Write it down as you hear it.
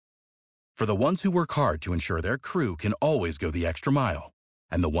For the ones who work hard to ensure their crew can always go the extra mile,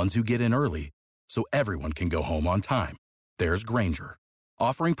 and the ones who get in early so everyone can go home on time, there's Grainger,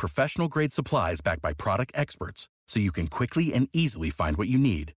 offering professional-grade supplies backed by product experts so you can quickly and easily find what you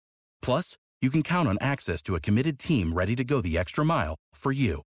need. Plus, you can count on access to a committed team ready to go the extra mile for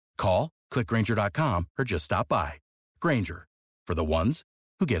you. Call, click Grainger.com, or just stop by. Grainger, for the ones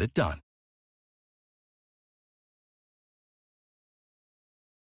who get it done.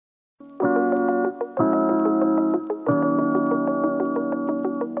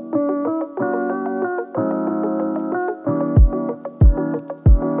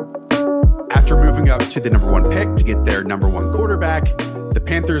 After moving up to the number one pick to get their number one quarterback, the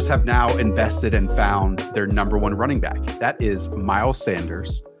Panthers have now invested and found their number one running back. That is Miles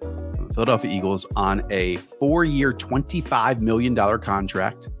Sanders from the Philadelphia Eagles on a 4-year, $25 million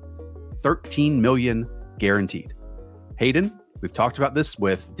contract, $13 million guaranteed. Hayden, we've talked about this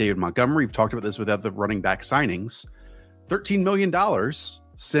with David Montgomery. We've talked about this with other running back signings. $13 million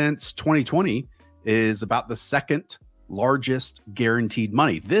since 2020 is about the second largest guaranteed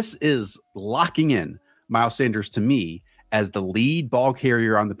money. This is locking in Miles Sanders to me as the lead ball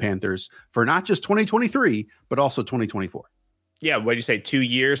carrier on the Panthers for not just 2023, but also 2024. Yeah, what did you say? 2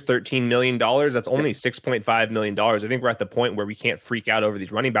 years, $13 million. That's only $6.5 million. I think we're at the point where we can't freak out over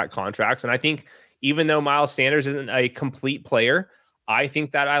these running back contracts. And I think even though Miles Sanders isn't a complete player, I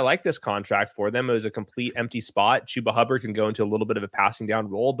think that I like this contract for them. It was a complete empty spot. Chuba Hubbard can go into a little bit of a passing down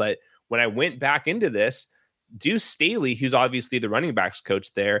role. But when I went back into this, Deuce Staley, who's obviously the running backs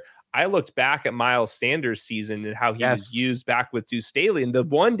coach there, I looked back at Miles Sanders' season and how he was used back with Deuce Staley. And the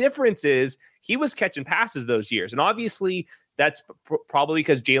one difference is he was catching passes those years. And obviously that's probably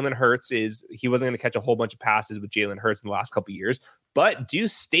because Jalen Hurts he wasn't going to catch a whole bunch of passes with Jalen Hurts in the last couple of years. But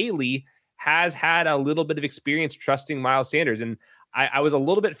Deuce Staley has had a little bit of experience trusting Miles Sanders. And I was a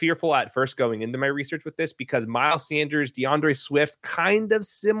little bit fearful at first going into my research with this because Miles Sanders, DeAndre Swift, kind of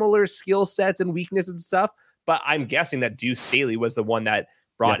similar skill sets and weaknesses and stuff. But I'm guessing that Deuce Staley was the one that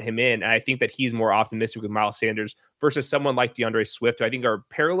brought him in. And I think that he's more optimistic with Miles Sanders versus someone like DeAndre Swift, who I think are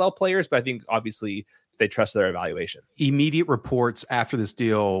parallel players, but I think obviously they trust their evaluation. Immediate reports after this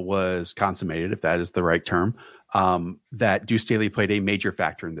deal was consummated, if that is the right term, that Deuce Staley played a major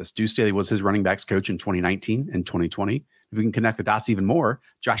factor in this. Deuce Staley was his running backs coach in 2019 and 2020. If we can connect the dots even more,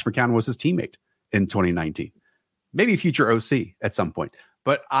 Josh McCown was his teammate in 2019. Maybe future OC at some point.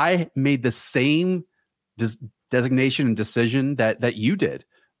 But I made the same designation and decision that you did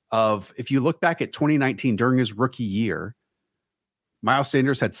of, if you look back at 2019 during his rookie year, Miles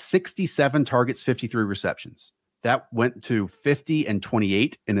Sanders had 67 targets, 53 receptions. That went to 50 and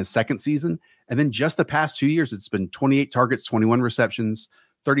 28 in his second season. And then just the past 2 years, it's been 28 targets, 21 receptions,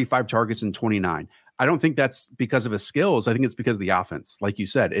 35 targets, and 29. I don't think that's because of his skills. I think it's because of the offense. Like you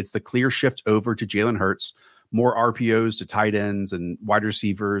said, it's the clear shift over to Jalen Hurts, more RPOs to tight ends and wide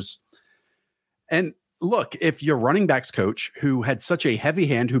receivers. And look, if your running backs coach, who had such a heavy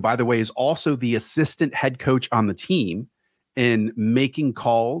hand, who, by the way, is also the assistant head coach on the team in making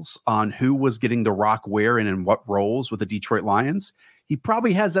calls on who was getting the rock where and in what roles with the Detroit Lions, he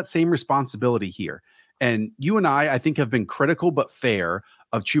probably has that same responsibility here. And you and I think, have been critical but fair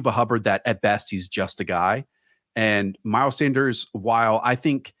of Chuba Hubbard, that at best he's just a guy. And Miles Sanders, while I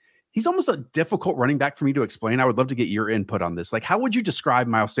think he's almost a difficult running back for me to explain, I would love to get your input on this. Like, how would you describe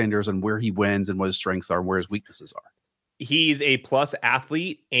Miles Sanders and where he wins and what his strengths are and where his weaknesses are? He's a plus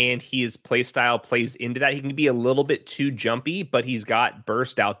athlete, and his play style plays into that. He can be a little bit too jumpy, but he's got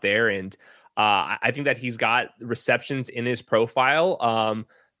burst out there. And I think that he's got receptions in his profile.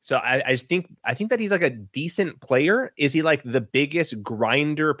 So I think that he's like a decent player. Is he like the biggest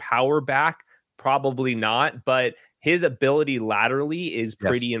grinder power back? Probably not, but his ability laterally is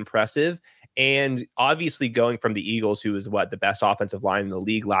pretty impressive. And obviously going from the Eagles, who was the best offensive line in the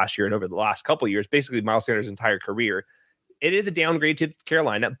league last year and over the last couple of years, basically Miles Sanders' entire career, it is a downgrade to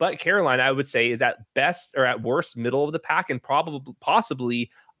Carolina. But Carolina, I would say, is at best or at worst middle of the pack, and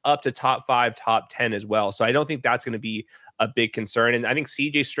possibly up to top 5, top 10 as well. So I don't think that's going to be a big concern. And I think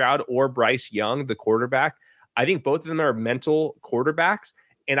CJ Stroud or Bryce Young, the quarterback, I think both of them are mental quarterbacks.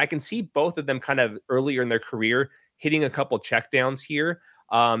 And I can see both of them kind of earlier in their career hitting a couple checkdowns here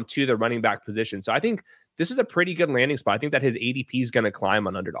to the running back position. So I think this is a pretty good landing spot. I think that his ADP is going to climb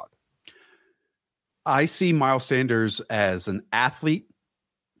on Underdog. I see Miles Sanders as an athlete,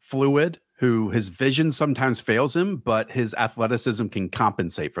 fluid, who his vision sometimes fails him, but his athleticism can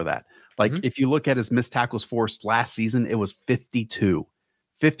compensate for that. Like if you look at his missed tackles forced last season, it was 52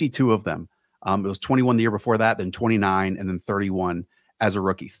 of them. It was 21 the year before that, then 29, and then 31 as a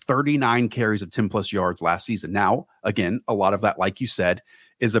rookie. 39 carries of 10 plus yards last season. Now, again, a lot of that, like you said,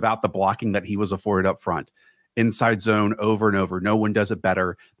 is about the blocking that he was afforded up front. Inside zone over and over. No one does it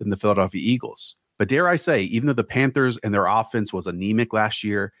better than the Philadelphia Eagles. But dare I say, even though the Panthers and their offense was anemic last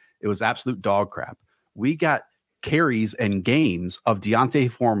year, it was absolute dog crap. We got carries and games of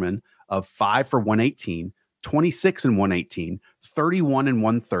Deontay Foreman of 5 for 118, 26 and 118, 31 and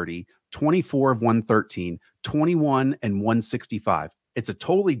 130, 24 of 113, 21 and 165. It's a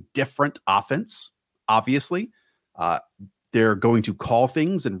totally different offense, obviously. They're going to call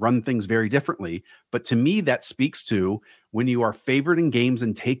things and run things very differently. But to me, that speaks to when you are favored in games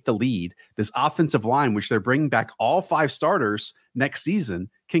and take the lead, this offensive line, which they're bringing back all 5 starters next season,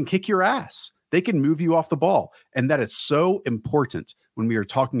 can kick your ass. They can move you off the ball. And that is so important when we are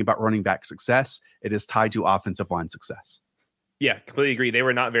talking about running back success. It is tied to offensive line success. Yeah, completely agree. They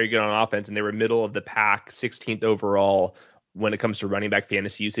were not very good on offense, and they were middle of the pack, 16th overall when it comes to running back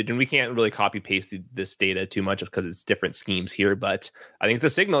fantasy usage. And we can't really copy paste this data too much because it's different schemes here, but I think it's a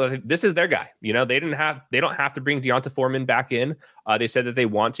signal that this is their guy. You know, they don't have to bring Deontay Foreman back in. They said that they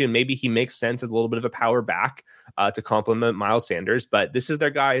want to, and maybe he makes sense as a little bit of a power back to complement Miles Sanders, but this is their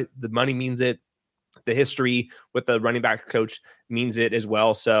guy. The money means it. The history with the running back coach means it as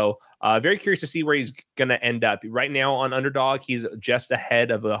well. So very curious to see where he's going to end up. Right now on Underdog, he's just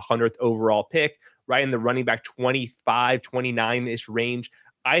ahead of the 100th overall pick, right in the running back 25, 29-ish range.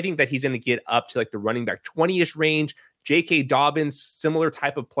 I think that he's going to get up to like the running back 20-ish range. J.K. Dobbins, similar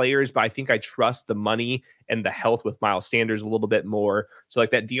type of players, but I think I trust the money and the health with Miles Sanders a little bit more. So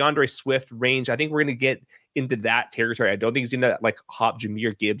like that DeAndre Swift range, I think we're going to get into that territory. I don't think he's going to like hop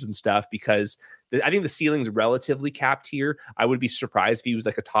Jahmyr Gibbs and stuff because I think the ceiling's relatively capped here. I would be surprised if he was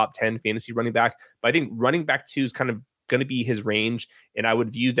like a top 10 fantasy running back, but I think running back 2 is kind of going to be his range. And I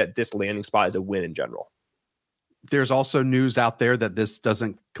would view that this landing spot is a win in general. There's also news out there that this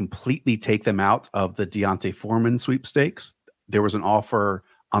doesn't completely take them out of the Deontay Foreman sweepstakes. There was an offer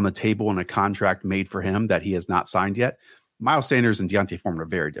on the table and a contract made for him that he has not signed yet. Miles Sanders and Deontay Foreman are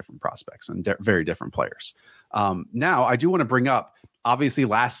very different prospects and very different players. Now, I do want to bring up, obviously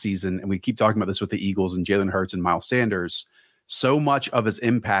last season, and we keep talking about this with the Eagles and Jalen Hurts and Miles Sanders, so much of his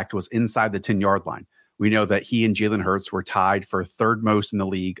impact was inside the 10-yard line. We know that he and Jalen Hurts were tied for third most in the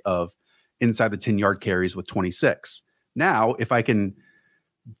league of inside the 10-yard carries with 26. Now, if I can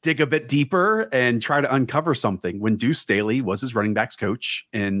dig a bit deeper and try to uncover something, when Deuce Staley was his running backs coach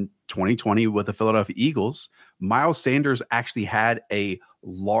in 2020 with the Philadelphia Eagles, Miles Sanders actually had a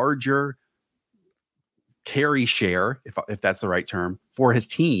larger carry share, if that's the right term, for his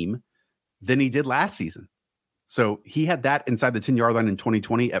team than he did last season. So he had that inside the 10-yard line in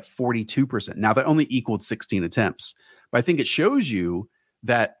 2020 at 42%. Now that only equaled 16 attempts. But I think it shows you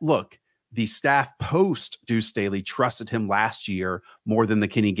that, look, the staff post Deuce Staley trusted him last year more than the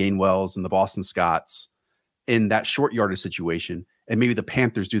Kenny Gainwells and the Boston Scotts in that short yardage situation. And maybe the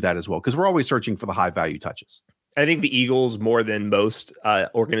Panthers do that as well, because we're always searching for the high value touches. I think the Eagles, more than most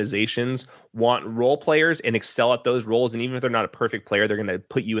organizations, want role players and excel at those roles. And even if they're not a perfect player, they're going to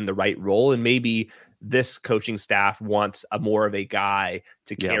put you in the right role. And maybe this coaching staff wants a more of a guy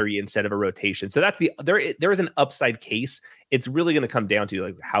to carry instead of a rotation. So that's there is an upside case. It's really going to come down to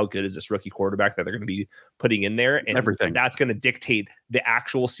like how good is this rookie quarterback that they're going to be putting in there, and everything that's going to dictate the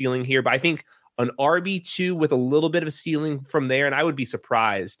actual ceiling here. But I think an RB2 with a little bit of a ceiling from there, and I would be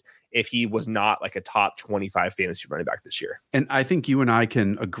surprised if he was not like a top 25 fantasy running back this year. And I think you and I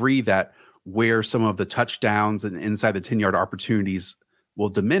can agree that where some of the touchdowns and inside the 10-yard opportunities will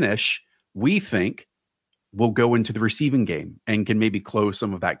diminish, we think will go into the receiving game and can maybe close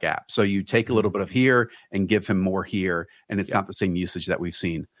some of that gap. So you take a little bit of here and give him more here, and it's not the same usage that we've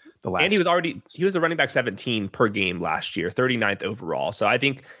seen the last. And he was the running back 17 per game last year, 39th overall. So I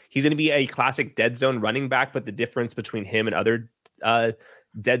think he's going to be a classic dead zone running back, but the difference between him and other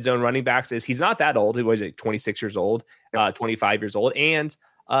dead zone running backs is he's not that old. He was like 26 years old, 25 years old. And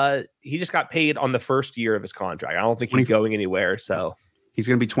he just got paid on the first year of his contract. I don't think he's going anywhere. So he's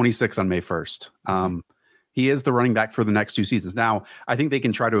going to be 26 on May 1st. He is the running back for the next 2 seasons. Now, I think they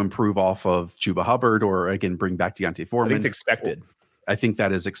can try to improve off of Chuba Hubbard or again, bring back Deontay Foreman. I think it's expected. I think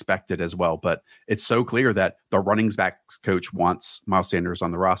that is expected as well, but it's so clear that the running backs coach wants Miles Sanders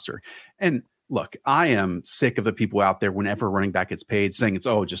on the roster. And look, I am sick of the people out there whenever running back gets paid saying it's,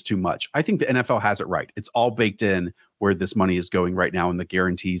 just too much. I think the NFL has it right. It's all baked in where this money is going right now in the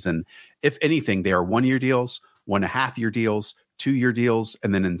guarantees. And if anything, they are 1-year deals, 1.5-year deals, 2-year deals,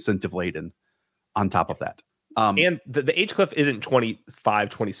 and then incentive laden on top of that. And the age cliff isn't 25,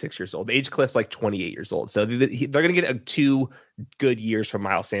 26 years old. The age cliff's like 28 years old. So they're going to get 2 good years from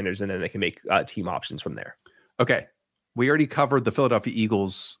Miles Sanders, and then they can make team options from there. Okay. We already covered the Philadelphia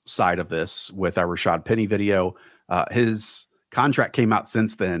Eagles side of this with our Rashad Penny video. His contract came out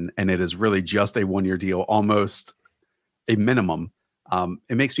since then, and it is really just a 1-year deal, almost a minimum.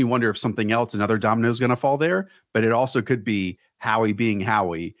 It makes me wonder if something else, another domino is going to fall there, but it also could be Howie being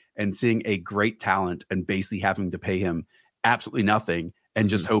Howie and seeing a great talent and basically having to pay him absolutely nothing and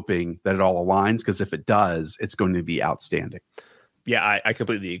just hoping that it all aligns. Because if it does, it's going to be outstanding. Yeah, I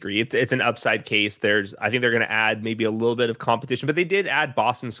completely agree. It's an upside case. I think they're going to add maybe a little bit of competition, but they did add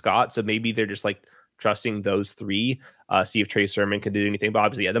Boston Scott. So maybe they're just like trusting those three, see if Trey Sermon can do anything. But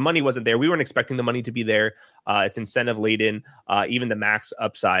obviously, yeah, the money wasn't there. We weren't expecting the money to be there. It's incentive laden. Even the max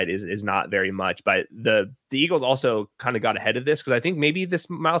upside is not very much. But the Eagles also kind of got ahead of this because I think maybe this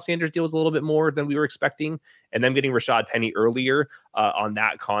Miles Sanders deal was a little bit more than we were expecting. And them getting Rashad Penny earlier on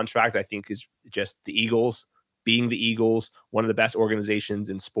that contract, I think is just the Eagles being the Eagles, one of the best organizations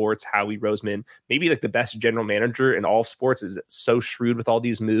in sports. Howie Roseman, maybe like the best general manager in all of sports, is so shrewd with all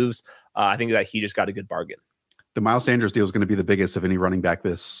these moves. I think that he just got a good bargain. The Miles Sanders deal is going to be the biggest of any running back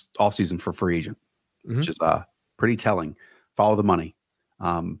this offseason for free agent, which is pretty telling. Follow the money.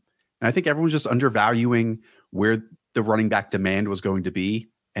 And I think everyone's just undervaluing where the running back demand was going to be.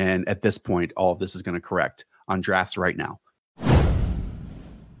 And at this point, all of this is going to correct on drafts right now.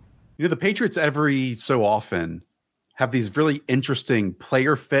 You know, the Patriots every so often have these really interesting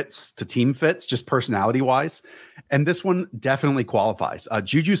player fits to team fits, just personality wise. And this one definitely qualifies.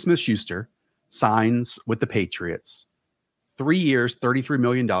 JuJu Smith-Schuster signs with the Patriots. 3 years, $33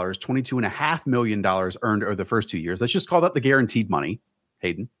 million, $22.5 million earned over the first 2 years. Let's just call that the guaranteed money,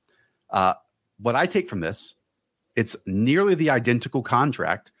 Hayden. What I take from this, it's nearly the identical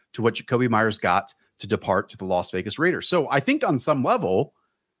contract to what Jakobi Meyers got to depart to the Las Vegas Raiders. So I think on some level,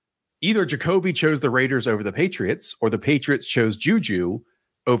 either Jakobi chose the Raiders over the Patriots or the Patriots chose JuJu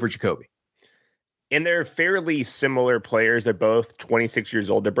over Jakobi. And they're fairly similar players. They're both 26 years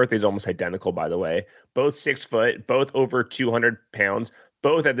old. Their birthday's almost identical, by the way. Both 6 foot, both over 200 pounds,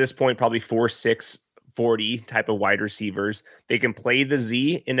 both at this point probably 4'6", 40 type of wide receivers. They can play the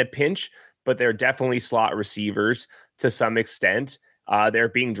Z in a pinch, but they're definitely slot receivers to some extent. They're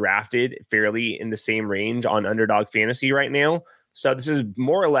being drafted fairly in the same range on Underdog Fantasy right now. So this is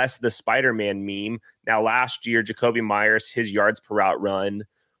more or less the Spider-Man meme. Now, last year, Jakobi Meyers, his yards per route run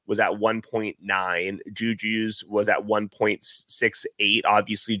was at 1.9. JuJu's was at 1.68.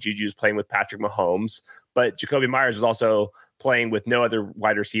 Obviously, JuJu's playing with Patrick Mahomes, but Jakobi Meyers is also playing with no other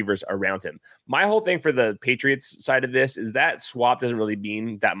wide receivers around him. My whole thing for the Patriots side of this is that swap doesn't really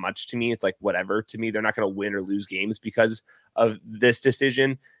mean that much to me. It's like whatever to me. They're not going to win or lose games because of this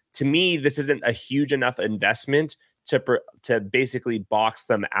decision. To me, this isn't a huge enough investment to basically box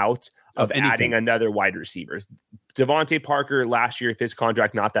them out of adding another wide receiver. Devontae Parker last year, if his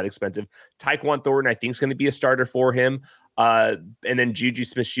contract not that expensive. Tyquan Thornton, I think, is going to be a starter for him. And then JuJu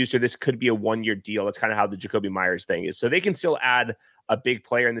Smith-Schuster, this could be a 1-year deal. That's kind of how the Jakobi Meyers thing is. So they can still add a big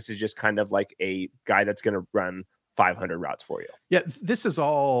player, and this is just kind of like a guy that's going to run 500 routes for you. Yeah, this is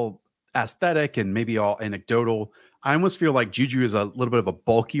all aesthetic and maybe all anecdotal. I almost feel like JuJu is a little bit of a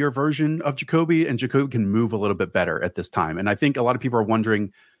bulkier version of Jakobi, and Jakobi can move a little bit better at this time. And I think a lot of people are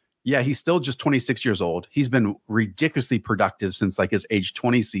wondering, yeah, he's still just 26 years old. He's been ridiculously productive since like his age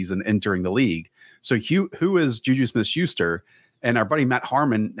 20 season entering the league. So who is JuJu Smith-Schuster? And our buddy Matt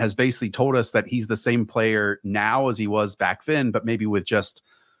Harmon has basically told us that he's the same player now as he was back then, but maybe with just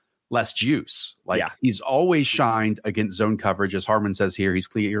less juice. He's always shined against zone coverage. As Harmon says here, he's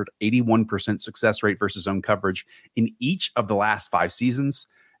cleared 81% success rate versus zone coverage in each of the last 5 seasons.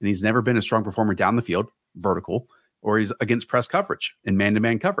 And he's never been a strong performer down the field, vertical, or he's against press coverage and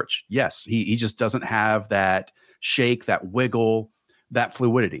man-to-man coverage. Yes, he just doesn't have that shake, that wiggle, that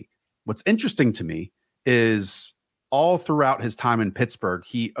fluidity. What's interesting to me is all throughout his time in Pittsburgh,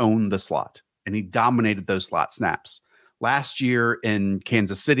 he owned the slot and he dominated those slot snaps. Last year in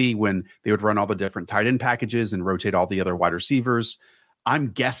Kansas City, when they would run all the different tight end packages and rotate all the other wide receivers, I'm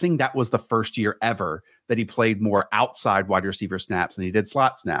guessing that was the first year ever that he played more outside wide receiver snaps than he did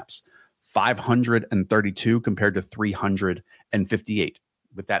slot snaps. 532 compared to 358.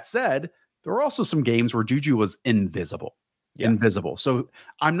 With that said, there were also some games where JuJu was invisible. So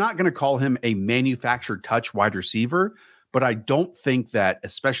I'm not going to call him a manufactured touch wide receiver, but I don't think that,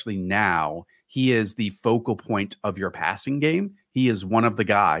 especially now, he is the focal point of your passing game. He is one of the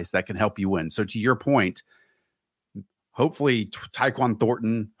guys that can help you win. So to your point, hopefully Tyquan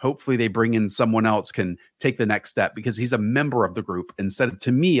Thornton, hopefully they bring in someone else can take the next step because he's a member of the group instead of,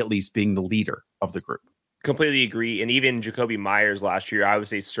 to me at least, being the leader of the group. Completely agree. And even Jacoby Myers last year, I would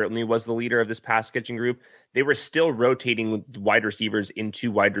say certainly was the leader of this pass catching group. They were still rotating wide receivers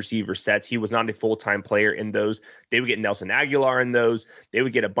into wide receiver sets. He was not a full-time player in those. They would get Nelson Aguilar in those. They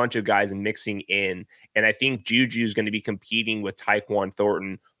would get a bunch of guys mixing in. And I think Juju is going to be competing with Tyquan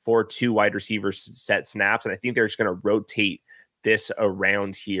Thornton for 2 wide receiver set snaps. And I think they're just going to rotate this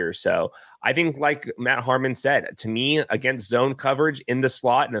around here. So I think, like Matt Harmon said, to me, against zone coverage in the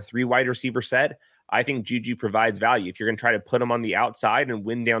slot in a 3 wide receiver set, I think Juju provides value. If you're going to try to put him on the outside and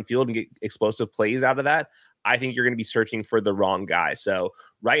win downfield and get explosive plays out of that, I think you're going to be searching for the wrong guy. So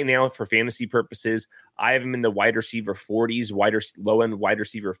right now, for fantasy purposes, I have him in the wide receiver 40s, low end wide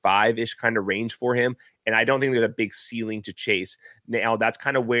receiver 5-ish kind of range for him. And I don't think there's a big ceiling to chase. Now, that's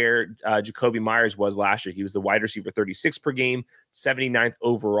kind of where Jacoby Myers was last year. He was the wide receiver 36 per game, 79th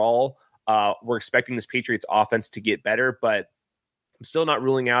overall. We're expecting this Patriots offense to get better, but I'm still not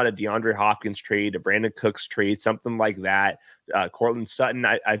ruling out a DeAndre Hopkins trade, a Brandon Cooks trade, something like that. Cortland Sutton,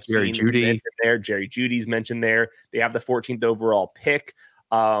 I've seen there. Jerry Jeudy's mentioned there. They have the 14th overall pick.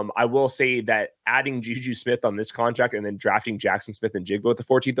 I will say that adding Juju Smith on this contract and then drafting Jackson Smith and Jigba with the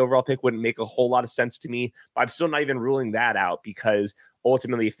 14th overall pick wouldn't make a whole lot of sense to me. But I'm still not even ruling that out, because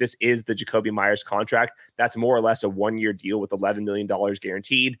ultimately, if this is the Jacoby Myers contract, that's more or less a 1-year deal with $11 million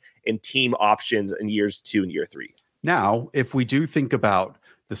guaranteed and team options in years 2 and year 3. Now, if we do think about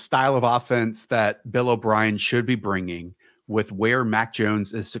the style of offense that Bill O'Brien should be bringing, with where Mac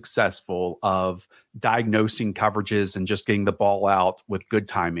Jones is successful of diagnosing coverages and just getting the ball out with good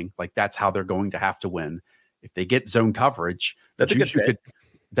timing, like that's how they're going to have to win. If they get zone coverage, that's a good fit.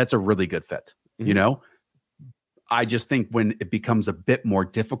 That's a really good fit. Mm-hmm. You know, I just think when it becomes a bit more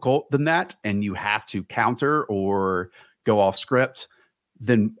difficult than that and you have to counter or go off script,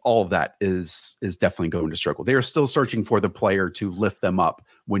 then all of that is definitely going to struggle. They are still searching for the player to lift them up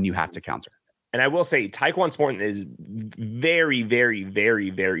when you have to counter. And I will say, Tyquan Thornton is very, very, very,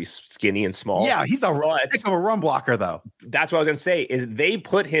 very skinny and small. Yeah, he's a heck of a run blocker, though. That's what I was going to say, is they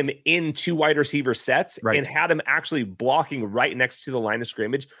put him in 2 wide receiver sets and had him actually blocking right next to the line of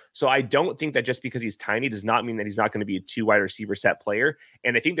scrimmage. So I don't think that just because he's tiny does not mean that he's not going to be a 2 wide receiver set player.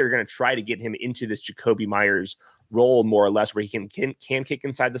 And I think they're going to try to get him into this Jacoby Myers role, more or less, where he can kick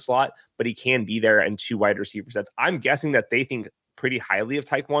inside the slot, but he can be there in 2 wide receiver sets. I'm guessing that they think pretty highly of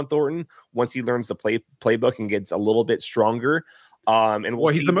Tyquan Thornton once he learns the playbook and gets a little bit stronger. And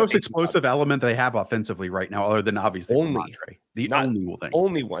he's the most explosive element they have offensively right now, other than obviously only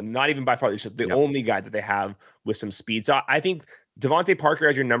only one, not even by far. It's just the only guy that they have with some speed. So I think Devontae Parker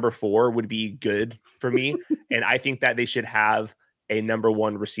as your number 4 would be good for me. And I think that they should have a number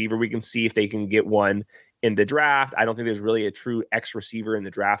 1 receiver. We can see if they can get one in the draft. I don't think there's really a true X receiver in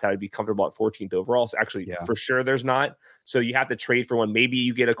the draft that would be comfortable at 14th overall. So actually, for sure, there's not. So you have to trade for one. Maybe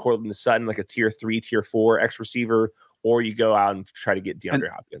you get a Cortland Sutton, like a tier 3, tier 4 X receiver, or you go out and try to get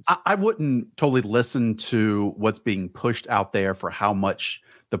DeAndre Hopkins. I wouldn't totally listen to what's being pushed out there for how much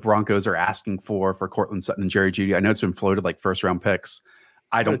the Broncos are asking for Cortland Sutton and Jerry Jeudy. I know it's been floated like first-round picks.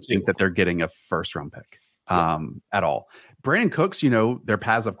 I don't think that they're getting a first-round pick at all. Brandon Cooks, their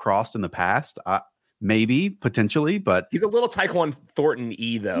paths have crossed in the past. Maybe, potentially, but he's a little Tyquan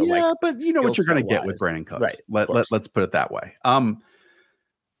Thornton-y, though. Yeah, but you know what you're going to get with Brandon Cooks. Right, let's put it that way.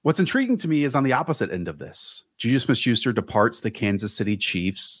 What's intriguing to me is on the opposite end of this. JuJu Smith-Schuster departs the Kansas City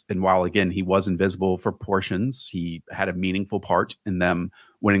Chiefs, and while, again, he was invisible for portions, he had a meaningful part in them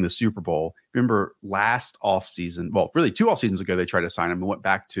winning the Super Bowl. Remember last offseason, well, really 2 off seasons ago, they tried to sign him and went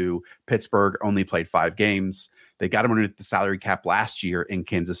back to Pittsburgh, only played 5 games. They got him underneath the salary cap last year in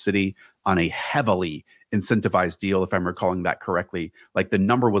Kansas City on a heavily incentivized deal, if I'm recalling that correctly. Like the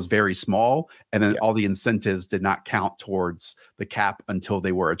number was very small, and then all the incentives did not count towards the cap until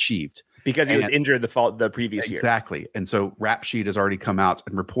they were achieved. Because he was injured the previous year. Exactly. And so Rap Sheet has already come out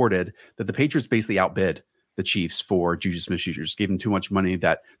and reported that the Patriots basically outbid the Chiefs for JuJu Smith-Schuster, just gave him too much money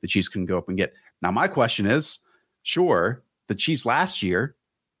that the Chiefs couldn't go up and get. Now, my question is, sure, the Chiefs last year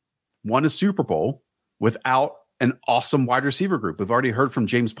won a Super Bowl without an awesome wide receiver group. We've already heard from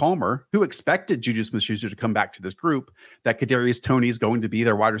James Palmer, who expected JuJu Smith-Schuster to come back to this group, that Kadarius Toney is going to be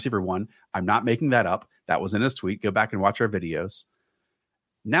their wide receiver 1. I'm not making that up. That was in his tweet. Go back and watch our videos.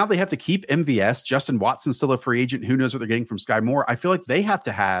 Now they have to keep MVS. Justin Watson's still a free agent. Who knows what they're getting from Sky Moore? I feel like they have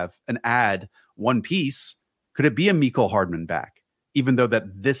to have an add one piece. Could it be a Mecole Hardman back? Even though that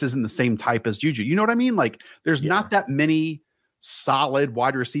this isn't the same type as JuJu. You know what I mean? Like there's not that many solid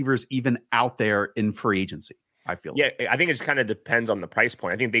wide receivers even out there in free agency. I feel I think it just kind of depends on the price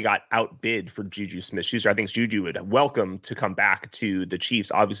point. I think they got outbid for JuJu Smith-Schuster. I think JuJu would welcome to come back to the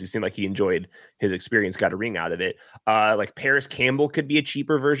Chiefs. Obviously, seemed like he enjoyed his experience, got a ring out of it. Like Paris Campbell could be a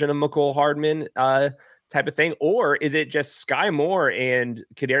cheaper version of Mecole Hardman type of thing? Or is it just Sky Moore and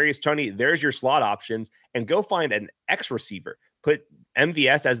Kadarius Toney? There's your slot options, and go find an X receiver. Put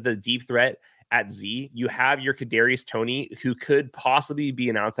MVS as the deep threat at Z. You have your Kadarius Toney, who could possibly be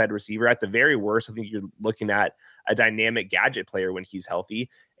an outside receiver. At the very worst, I think you're looking at a dynamic gadget player when he's healthy.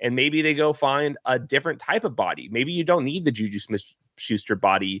 And maybe they go find a different type of body. Maybe you don't need the JuJu Smith-Schuster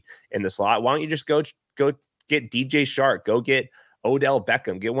body in the slot. Why don't you just go get DJ Shark, go get Odell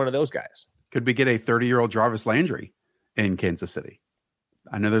Beckham, get one of those guys. Could we get a 30-year-old Jarvis Landry in Kansas City?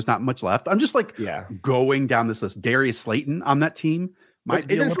 I know there's not much left. I'm just going down this list. Darius Slayton on that team.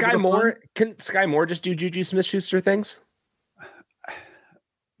 Isn't Sky Moore? Can Sky Moore just do JuJu Smith-Schuster things?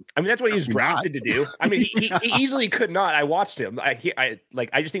 I mean, that's what he was drafted to do. I mean, he easily could not. I watched him. I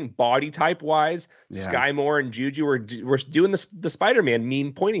just think body type wise, Sky Moore and JuJu were doing the Spider-Man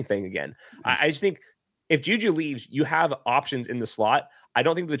meme pointing thing again. I just think if JuJu leaves, you have options in the slot. I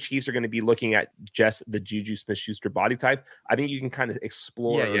don't think the Chiefs are going to be looking at just the JuJu Smith-Schuster body type. I think you can kind of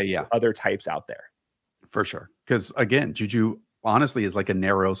explore other types out there. For sure. Because again, JuJu honestly is like a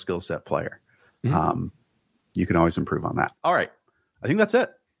narrow skill set player. Mm-hmm. You can always improve on that. All right. I think that's it.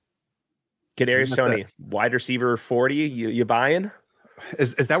 Kadarius Toney, wide receiver 40. You buying?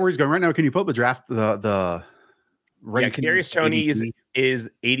 Is that where he's going right now? Can you pull up the draft, the Kadarius Toney is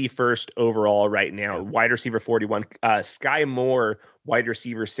 81st overall right now. Wide receiver 41. Sky Moore, wide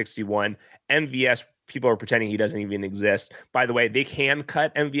receiver 61. MVS, people are pretending he doesn't even exist. By the way, they can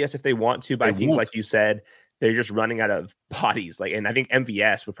cut MVS if they want to, but I think, like you said, they're just running out of bodies. And I think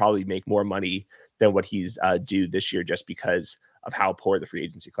MVS would probably make more money than what he's due this year, just because of how poor the free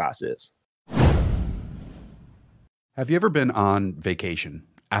agency class is. Have you ever been on vacation?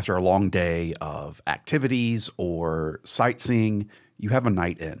 After a long day of activities or sightseeing, you have a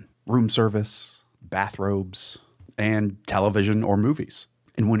night in, room service, bathrobes, and television or movies.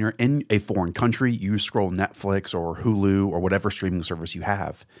 And when you're in a foreign country, you scroll Netflix or Hulu or whatever streaming service you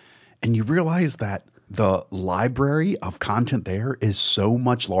have, and you realize that the library of content there is so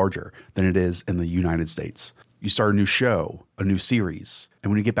much larger than it is in the United States. You start a new show, a new series,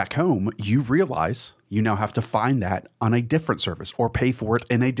 and when you get back home, you realize you now have to find that on a different service or pay for it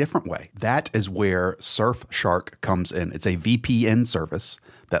in a different way. That is where Surfshark comes in. It's a VPN service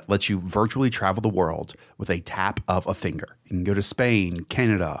that lets you virtually travel the world with a tap of a finger. You can go to Spain,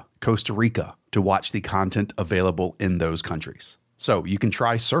 Canada, Costa Rica to watch the content available in those countries. So you can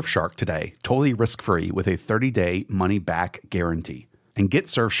try Surfshark today, totally risk-free with a 30-day money-back guarantee. And get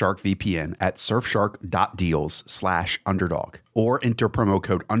Surfshark VPN at surfshark.deals/underdog or enter promo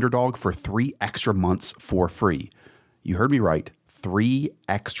code underdog for 3 extra months for free. You heard me right. 3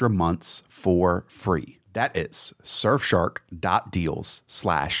 extra months for free. That is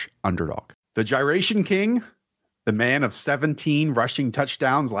surfshark.deals/underdog. The Gyration King, the man of 17 rushing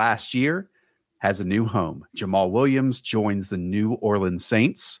touchdowns last year, has a new home. Jamaal Williams joins the New Orleans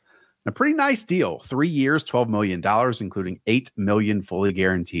Saints. A pretty nice deal. 3 years, $12 million, including $8 million fully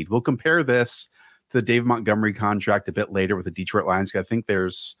guaranteed. We'll compare this to the Dave Montgomery contract a bit later with the Detroit Lions. I think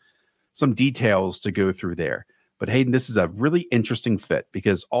there's some details to go through there. But Hayden, this is a really interesting fit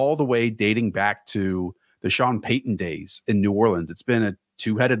because all the way dating back to the Sean Payton days in New Orleans, it's been a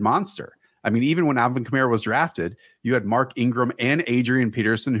two-headed monster. I mean, even when Alvin Kamara was drafted, you had Mark Ingram and Adrian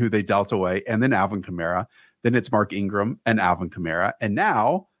Peterson, who they dealt away, and then Alvin Kamara. Then it's Mark Ingram and Alvin Kamara. And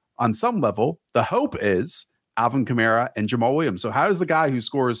now, on some level, the hope is Alvin Kamara and Jamaal Williams. So how does the guy who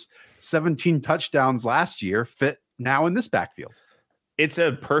scores 17 touchdowns last year fit now in this backfield? It's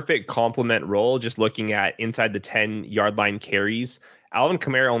a perfect complement role. Just looking at inside the 10-yard line carries, Alvin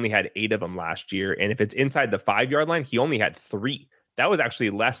Kamara only had 8 of them last year. And if it's inside the 5-yard line, he only had 3. That was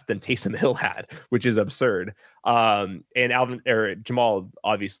actually less than Taysom Hill had, which is absurd. And Jamaal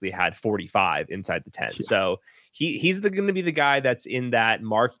obviously had 45 inside the 10. Yeah. So he's going to be the guy that's in that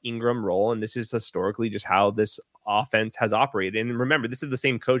Mark Ingram role. And this is historically just how this offense has operated. And remember, this is the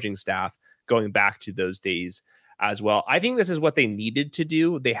same coaching staff going back to those days as well. I think this is what they needed to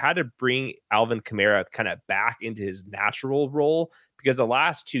do. They had to bring Alvin Kamara kind of back into his natural role, because the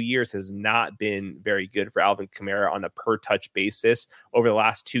last 2 years has not been very good for Alvin Kamara on a per touch basis. Over the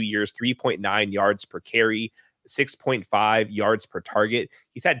last 2 years, 3.9 yards per carry, 6.5 yards per target.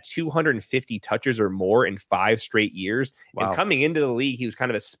 He's had 250 touches or more in 5 straight years. Wow. And coming into the league, he was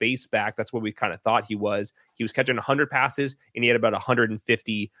kind of a space back. That's what we kind of thought he was. He was catching 100 passes and he had about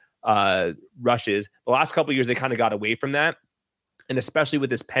 150 rushes. The last couple of years, they kind of got away from that. And especially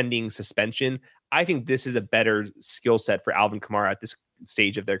with this pending suspension, I think this is a better skill set for Alvin Kamara at this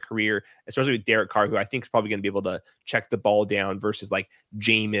stage of their career, especially with Derek Carr, who I think is probably going to be able to check the ball down versus like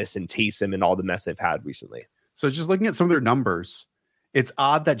Jameis and Taysom and all the mess they've had recently. So just looking at some of their numbers It's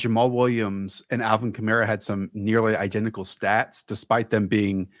odd that Jamaal Williams and Alvin Kamara had some nearly identical stats, despite them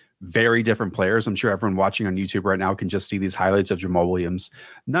being very different players. I'm sure everyone watching on YouTube right now can just see these highlights of Jamaal Williams.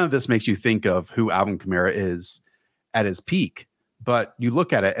 None of this makes you think of who Alvin Kamara is at his peak, but you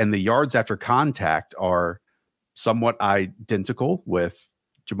look at it and the yards after contact are somewhat identical, with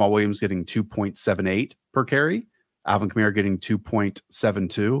Jamaal Williams getting 2.78 per carry, Alvin Kamara getting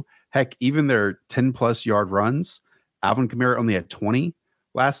 2.72. Heck, even their 10 plus yard runs, Alvin Kamara only had 20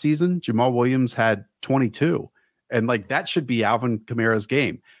 last season. Jamaal Williams had 22. And like that should be Alvin Kamara's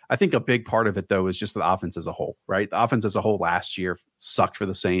game. I think a big part of it, though, is just the offense as a whole, right? The offense as a whole last year sucked for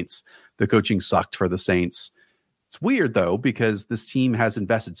the Saints. The coaching sucked for the Saints. It's weird, though, because this team has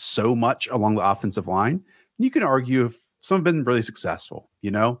invested so much along the offensive line. And you can argue if some have been really successful, you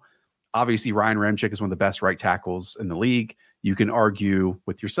know? Obviously, Ryan Ramczyk is one of the best right tackles in the league. You can argue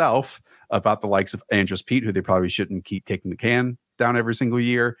with yourself about the likes of Andres Pete, who they probably shouldn't keep kicking the can down every single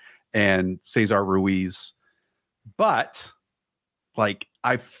year, and Cesar Ruiz. But like,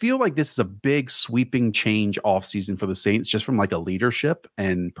 I feel like this is a big sweeping change offseason for the Saints, just from like a leadership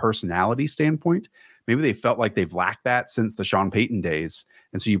and personality standpoint. Maybe they felt like they've lacked that since the Sean Payton days.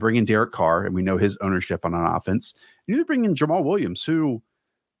 And so you bring in Derek Carr, and we know his ownership on an offense. You either bring in Jamaal Williams, who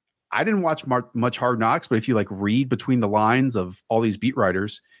I didn't watch much Hard Knocks, but if you like read between the lines of all these beat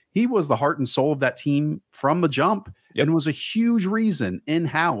writers, he was the heart and soul of that team from the jump. Yep. And was a huge reason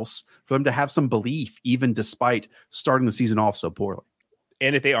in-house for them to have some belief, even despite starting the season off so poorly.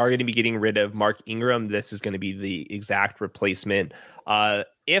 And if they are going to be getting rid of Mark Ingram, this is going to be the exact replacement.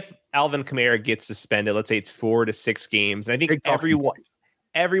 If Alvin Kamara gets suspended, let's say it's 4 to 6 games, and I think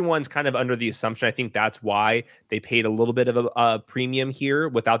everyone's kind of under the assumption, I think that's why they paid a little bit of a premium here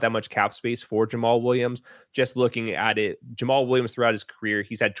without that much cap space for Jamaal Williams. Just looking at it, Jamaal Williams throughout his career,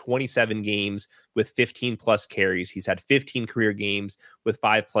 he's had 27 games with 15 plus carries. He's had 15 career games with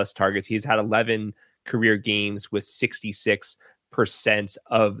 5 plus targets. He's had 11 career games with 66%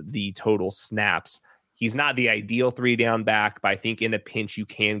 of the total snaps. He's not the ideal 3-down back, but I think in a pinch, you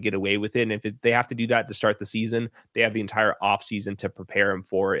can get away with it. And if they have to do that to start the season, they have the entire offseason to prepare him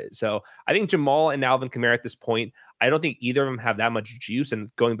for it. So I think Jamaal and Alvin Kamara at this point, I don't think either of them have that much juice. And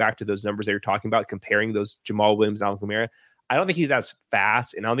going back to those numbers that you're talking about, comparing those Jamaal Williams and Alvin Kamara, I don't think he's as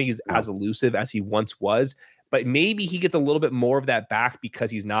fast, and I don't think he's as elusive as he once was. But maybe he gets a little bit more of that back because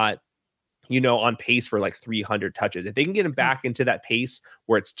he's not, on pace for like 300 touches. If they can get him back into that pace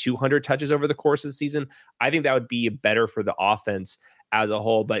where it's 200 touches over the course of the season, I think that would be better for the offense as a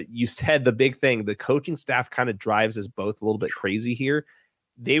whole. But you said the big thing, the coaching staff kind of drives us both a little bit crazy here.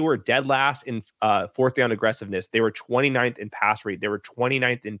 They were dead last in fourth down aggressiveness. They were 29th in pass rate. They were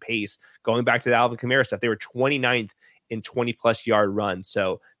 29th in pace. Going back to the Alvin Kamara stuff, they were 29th in 20-plus yard runs.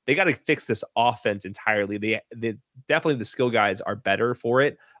 So they got to fix this offense entirely. They definitely, the skill guys are better for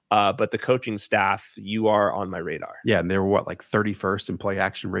it. But the coaching staff, you are on my radar. Yeah, and they were like 31st in play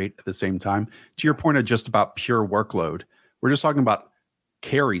action rate at the same time. To your point of just about pure workload, we're just talking about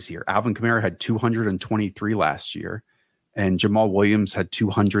carries here. Alvin Kamara had 223 last year, and Jamaal Williams had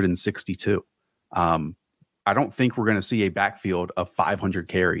 262. I don't think we're going to see a backfield of 500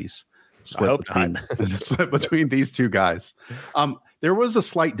 carries split between these two guys. There was a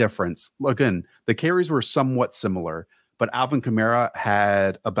slight difference. Again, the carries were somewhat similar, but Alvin Kamara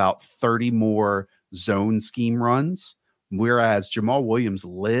had about 30 more zone scheme runs, whereas Jamaal Williams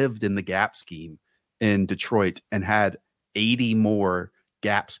lived in the gap scheme in Detroit and had 80 more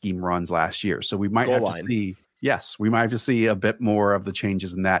gap scheme runs last year. So we might have to see a bit more of the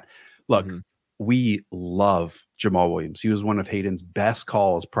changes in that. Look, we love Jamaal Williams. He was one of Hayden's best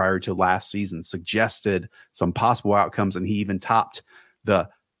calls prior to last season, suggested some possible outcomes, and he even topped the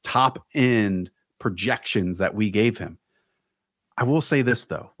top end projections that we gave him. I will say this,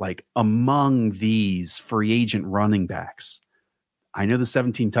 though, like among these free agent running backs, I know the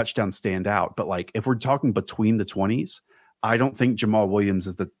 17 touchdowns stand out, but like if we're talking between the 20s, I don't think Jamaal Williams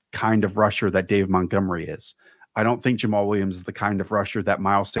is the kind of rusher that Dave Montgomery is. I don't think Jamaal Williams is the kind of rusher that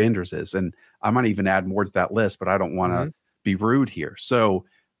Miles Sanders is. And I might even add more to that list, but I don't want to be rude here. So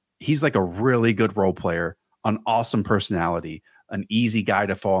he's like a really good role player, an awesome personality, an easy guy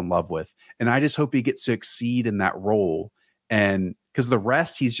to fall in love with. And I just hope he gets to exceed in that role. And because the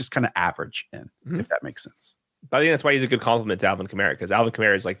rest, he's just kind of average in, if that makes sense. But I think that's why he's a good compliment to Alvin Kamara, because Alvin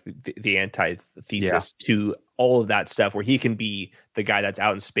Kamara is like the antithesis to all of that stuff, where he can be the guy that's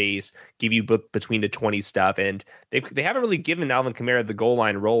out in space, give you between the 20 stuff. And they haven't really given Alvin Kamara the goal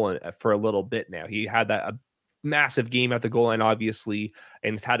line role for a little bit now. He had a massive game at the goal line, obviously,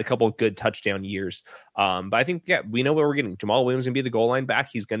 and it's had a couple of good touchdown years. But I think, we know what we're getting. Jamaal Williams is going to be the goal line back.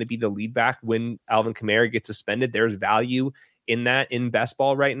 He's going to be the lead back when Alvin Kamara gets suspended. There's value in best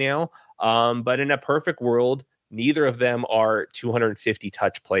ball right now. But in a perfect world, neither of them are 250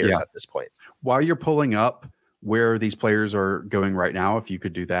 touch players at this point. While you're pulling up where these players are going right now, if you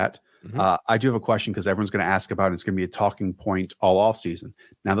could do that, I do have a question because everyone's going to ask about it. It's going to be a talking point all off season.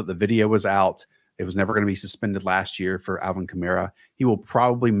 Now that the video was out, it was never going to be suspended last year for Alvin Kamara. He will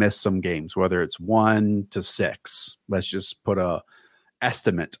probably miss some games, whether it's 1 to 6. Let's just put a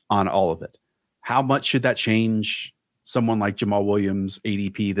estimate on all of it. How much should that change someone like Jamaal Williams'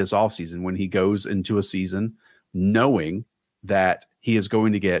 ADP this offseason when he goes into a season knowing that he is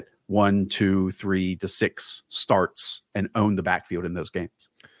going to get 1, 2, 3 to 6 starts and own the backfield in those games?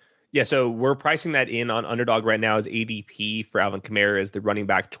 Yeah, so we're pricing that in on Underdog right now as ADP for Alvin Kamara is the running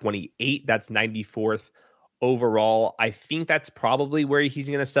back 28. That's 94th overall. I think that's probably where he's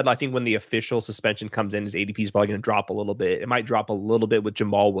going to settle. I think when the official suspension comes in, his ADP is probably going to drop a little bit. It might drop a little bit with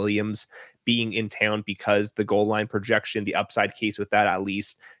Jamaal Williams being in town because the goal line projection, the upside case with that at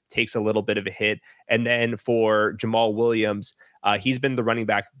least takes a little bit of a hit. And then for Jamaal Williams, he's been the running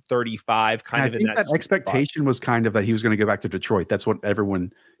back 35, kind of in that expectation was kind of that he was going to go back to Detroit. That's what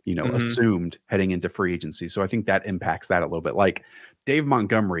everyone, assumed heading into free agency. So I think that impacts that a little bit. Like Dave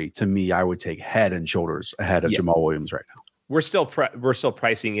Montgomery, to me, I would take head and shoulders ahead of Jamaal Williams right now. We're still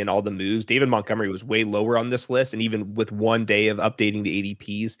pricing in all the moves. David Montgomery was way lower on this list, and even with 1 day of updating the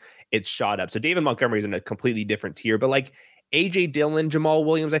ADPs, it's shot up. So David Montgomery is in a completely different tier. But like AJ Dillon, Jamaal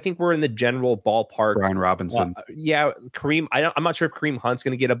Williams, I think we're in the general ballpark. Brian Robinson. Kareem. I'm not sure if Kareem Hunt's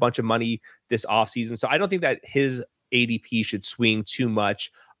going to get a bunch of money this offseason. So I don't think that his ADP should swing too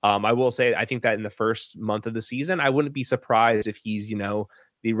much. I will say, I think that in the first month of the season, I wouldn't be surprised if he's,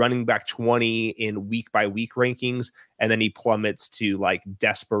 the running back 20 in week by week rankings, and then he plummets to like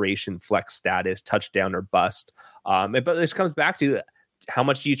desperation flex status, touchdown or bust. But this comes back to how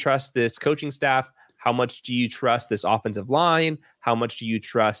much do you trust this coaching staff? How much do you trust this offensive line? How much do you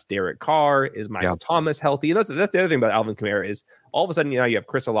trust Derek Carr? Is Michael Thomas healthy? And that's the other thing about Alvin Kamara is all of a sudden, you have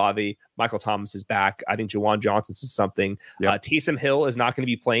Chris Olave, Michael Thomas is back. I think Juwan Johnson is something. Taysom Hill is not going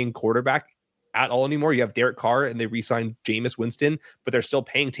to be playing quarterback at all anymore. You have Derek Carr and they re-signed Jameis Winston, but they're still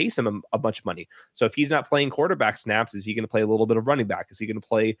paying Taysom a bunch of money. So if he's not playing quarterback snaps, is he going to play a little bit of running back? Is he going to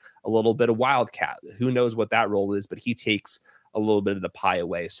play a little bit of wildcat? Who knows what that role is, but he takes a little bit of the pie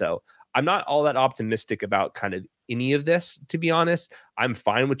away. So I'm not all that optimistic about kind of any of this, to be honest. I'm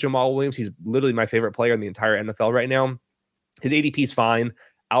fine with Jamaal Williams. He's literally my favorite player in the entire NFL right now. His ADP is fine.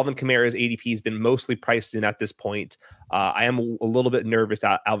 Alvin Kamara's ADP has been mostly priced in at this point. I am a little bit nervous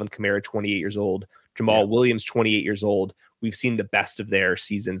at Alvin Kamara, 28 years old. Jamaal Williams, 28 years old. We've seen the best of their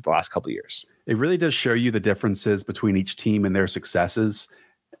seasons the last couple of years. It really does show you the differences between each team and their successes.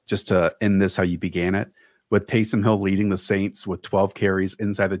 Just to end this how you began it, with Taysom Hill leading the Saints with 12 carries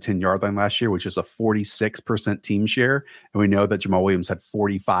inside the 10-yard line last year, which is a 46% team share. And we know that Jamaal Williams had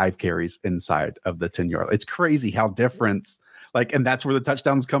 45 carries inside of the 10-yard line. It's crazy how different, and that's where the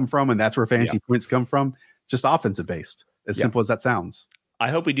touchdowns come from, and that's where fantasy points come from. Just offensive based, as simple as that sounds. I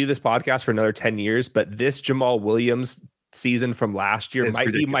hope we do this podcast for another 10 years, but this Jamaal Williams season from last year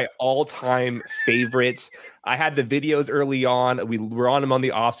might be my all-time favorites. I had the videos early on. We were on him on the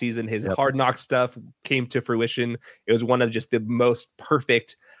offseason. His hard knock stuff came to fruition. It was one of just the most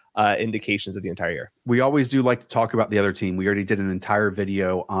perfect indications of the entire year. We always do like to talk about the other team. We already did an entire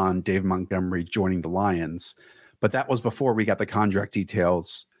video on Dave Montgomery joining the Lions, but that was before we got the contract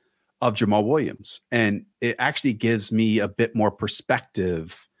details of Jamaal Williams. And it actually gives me a bit more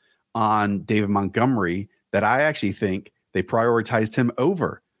perspective on David Montgomery that I actually think they prioritized him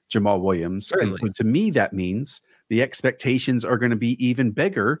over Jamaal Williams. Certainly. And so to me, that means the expectations are going to be even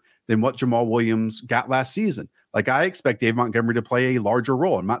bigger than what Jamaal Williams got last season. Like, I expect Dave Montgomery to play a larger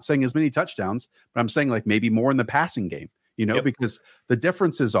role. I'm not saying as many touchdowns, but I'm saying like maybe more in the passing game, because the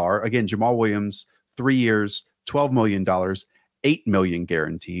differences are, again, Jamaal Williams, 3 years, $12 million, $8 million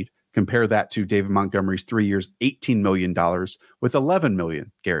guaranteed. Compare that to David Montgomery's 3 years, $18 million with $11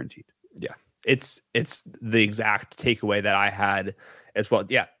 million guaranteed. Yeah. It's the exact takeaway that I had as well.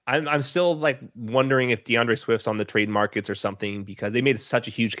 Yeah, I'm still wondering if DeAndre Swift's on the trade markets or something, because they made such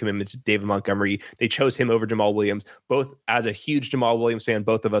a huge commitment to David Montgomery. They chose him over Jamaal Williams. Both, as a huge Jamaal Williams fan,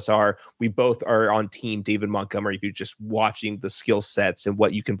 both of us are. We both are on team David Montgomery if you're just watching the skill sets and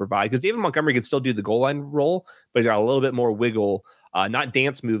what you can provide. Because David Montgomery can still do the goal line role, but he's got a little bit more wiggle, not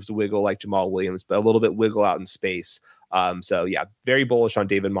dance moves wiggle like Jamaal Williams, but a little bit wiggle out in space. So yeah, very bullish on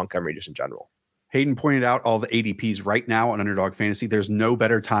David Montgomery just in general. Hayden pointed out all the ADPs right now on Underdog Fantasy. There's no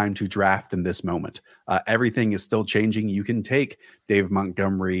better time to draft than this moment. Everything is still changing. You can take David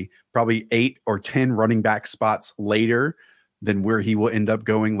Montgomery probably 8 or 10 running back spots later than where he will end up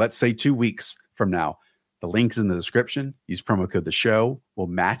going, let's say 2 weeks from now. The link is in the description. Use promo code The Show. We'll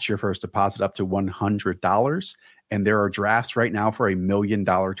match your first deposit up to $100. And there are drafts right now for $1 million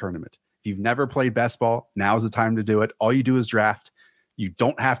tournament. If you've never played best ball, now is the time to do it. All you do is draft. You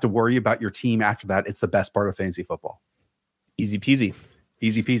don't have to worry about your team after that. It's the best part of fantasy football. Easy peasy.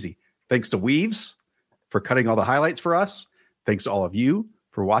 Easy peasy. Thanks to Weaves for cutting all the highlights for us. Thanks to all of you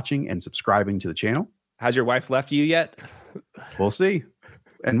for watching and subscribing to the channel. Has your wife left you yet? We'll see.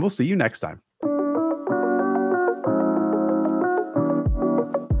 And we'll see you next time.